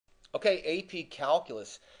Okay, AP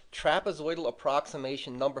Calculus, trapezoidal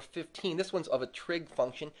approximation number 15. This one's of a trig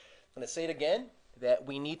function. I'm going to say it again, that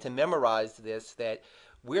we need to memorize this, that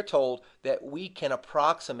we're told that we can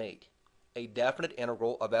approximate a definite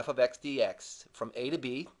integral of f of x dx from a to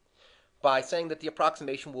b by saying that the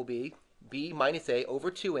approximation will be b minus a over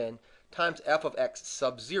 2n times f of x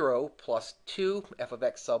sub 0 plus 2 f of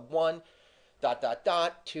x sub 1 dot dot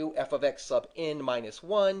dot 2 f of x sub n minus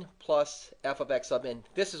 1 plus f of x sub n.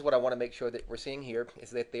 This is what I want to make sure that we're seeing here,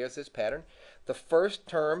 is that there's this pattern. The first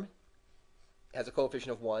term has a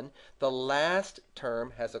coefficient of 1. The last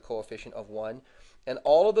term has a coefficient of 1. And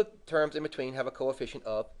all of the terms in between have a coefficient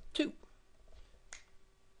of 2.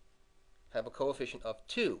 Have a coefficient of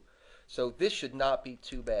 2. So this should not be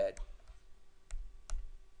too bad.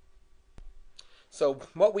 So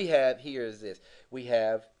what we have here is this. We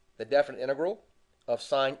have the definite integral of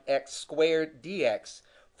sine x squared dx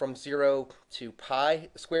from 0 to pi,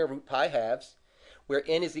 square root pi halves, where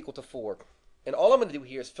n is equal to 4. And all I'm going to do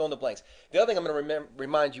here is fill in the blanks. The other thing I'm going to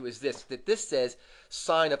remind you is this, that this says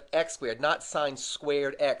sine of x squared, not sine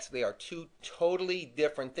squared x. They are two totally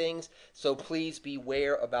different things, so please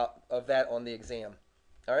beware of that on the exam.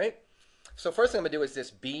 All right? So first thing I'm going to do is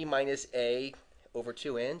this b minus a over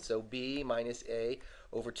 2n, so b minus a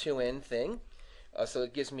over 2n thing. So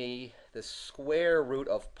it gives me the square root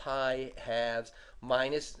of pi halves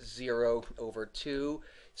minus 0 over 2.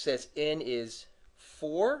 It says n is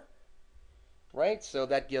 4, right? So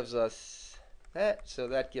that gives us that. So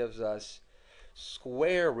that gives us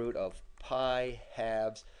square root of pi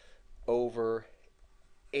halves over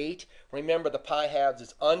 8. Remember, the pi halves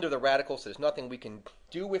is under the radical, so there's nothing we can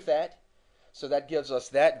do with that. So that gives us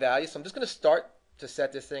that value. So I'm just going to start to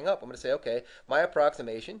set this thing up. I'm going to say, okay, my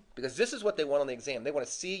approximation, because this is what they want on the exam. They want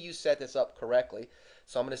to see you set this up correctly.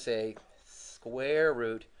 So I'm going to say square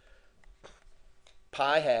root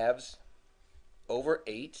pi halves over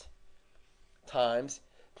 8 times.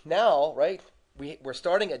 Now, right, we're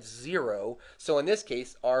starting at 0. So in this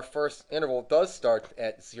case, our first interval does start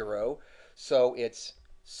at 0. So it's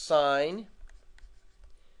sine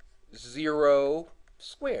 0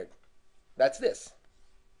 squared. That's this,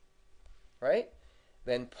 right?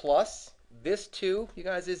 Then plus this 2, you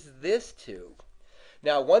guys, is this 2.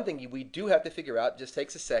 Now, one thing we do have to figure out, just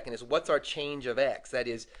takes a second, is what's our change of x? That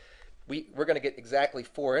is, we're going to get exactly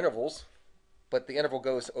 4 intervals, but the interval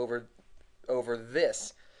goes over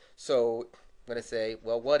this. So I'm going to say,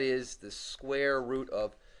 well, what is the square root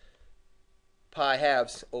of pi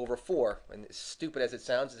halves over 4? And as stupid as it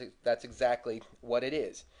sounds, that's exactly what it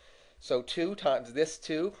is. So 2 times this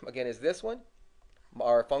 2, again, is this one.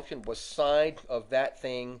 Our function was sine of that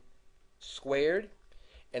thing squared.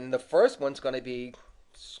 And the first one's going to be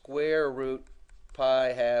square root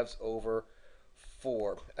pi halves over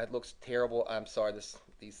 4. That looks terrible. I'm sorry.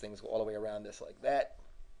 These things go all the way around this like that.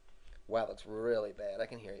 Wow, that's really bad. I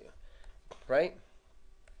can hear you. Right?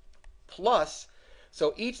 Plus,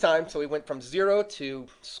 so each time, so we went from 0 to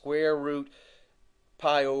square root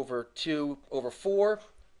pi over 2 over 4.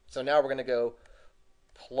 So now we're going to go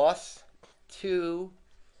plus 2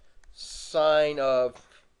 sine of,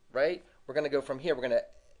 right? We're going to go from here. We're going to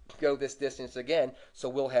go this distance again. So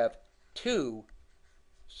we'll have 2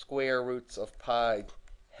 square roots of pi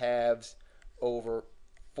halves over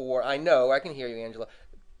 4. I know, I can hear you, Angela.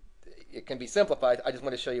 It can be simplified. I just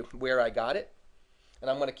want to show you where I got it.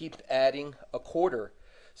 And I'm going to keep adding a quarter.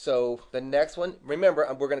 So the next one, remember,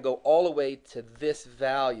 we're going to go all the way to this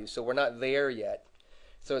value. So we're not there yet.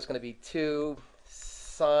 So it's going to be 2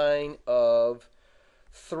 sine of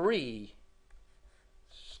 3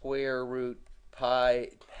 square root pi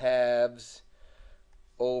halves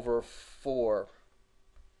over 4.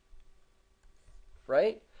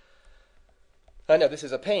 Right? I know this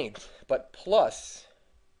is a pain, but plus,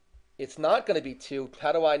 it's not going to be 2.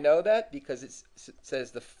 How do I know that? Because it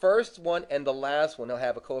says the first one and the last one will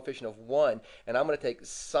have a coefficient of 1. And I'm going to take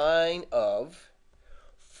sine of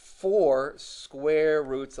 4 square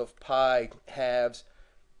roots of pi halves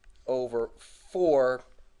over 4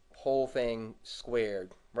 whole thing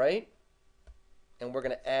squared, right? And we're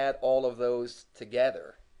going to add all of those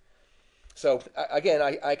together. So again,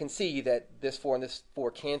 I can see that this 4 and this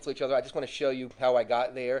 4 cancel each other. I just want to show you how I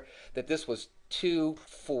got there, that this was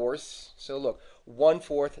 2/4. So look,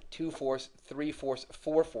 1/4, 2/4, 3/4,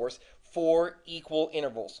 4/4, 4 equal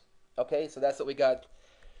intervals. Okay, so that's what we got.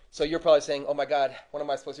 So you're probably saying, oh my God, what am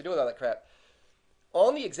I supposed to do with all that crap?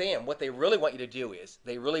 On the exam, what they really want you to do is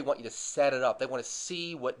they really want you to set it up. They want to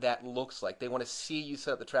see what that looks like. They want to see you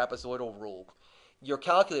set up the trapezoidal rule. your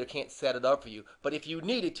calculator can't set it up for you. But if you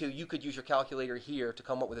needed to, you could use your calculator here to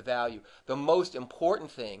come up with a value. The most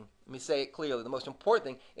important thing, let me say it clearly, the most important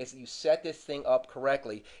thing is that you set this thing up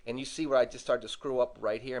correctly. And you see where I just started to screw up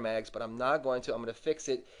right here, Mags, but I'm not going to. I'm going to fix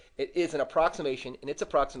it. It is an approximation, and its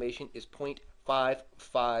approximation is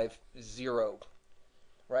 0.550,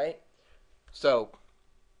 right? So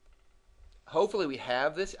hopefully we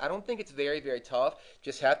have this. I don't think it's very, very tough.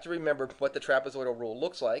 Just have to remember what the trapezoidal rule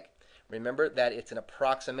looks like. Remember that it's an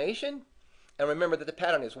approximation, and remember that the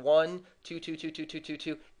pattern is 1, 2, 2, 2, 2, 2, 2,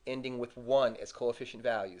 2, ending with 1 as coefficient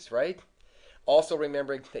values, right? Also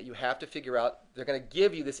remembering that you have to figure out, they're going to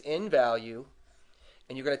give you this n value,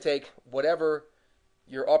 and you're going to take whatever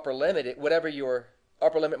your upper limit, whatever your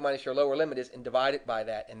upper limit minus your lower limit is, and divide it by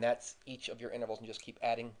that, and that's each of your intervals, and just keep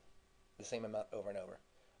adding the same amount over and over.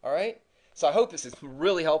 All right? So I hope this is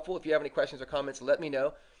really helpful. If you have any questions or comments, let me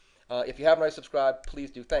know. If you haven't already subscribed,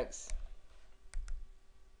 please do. Thanks.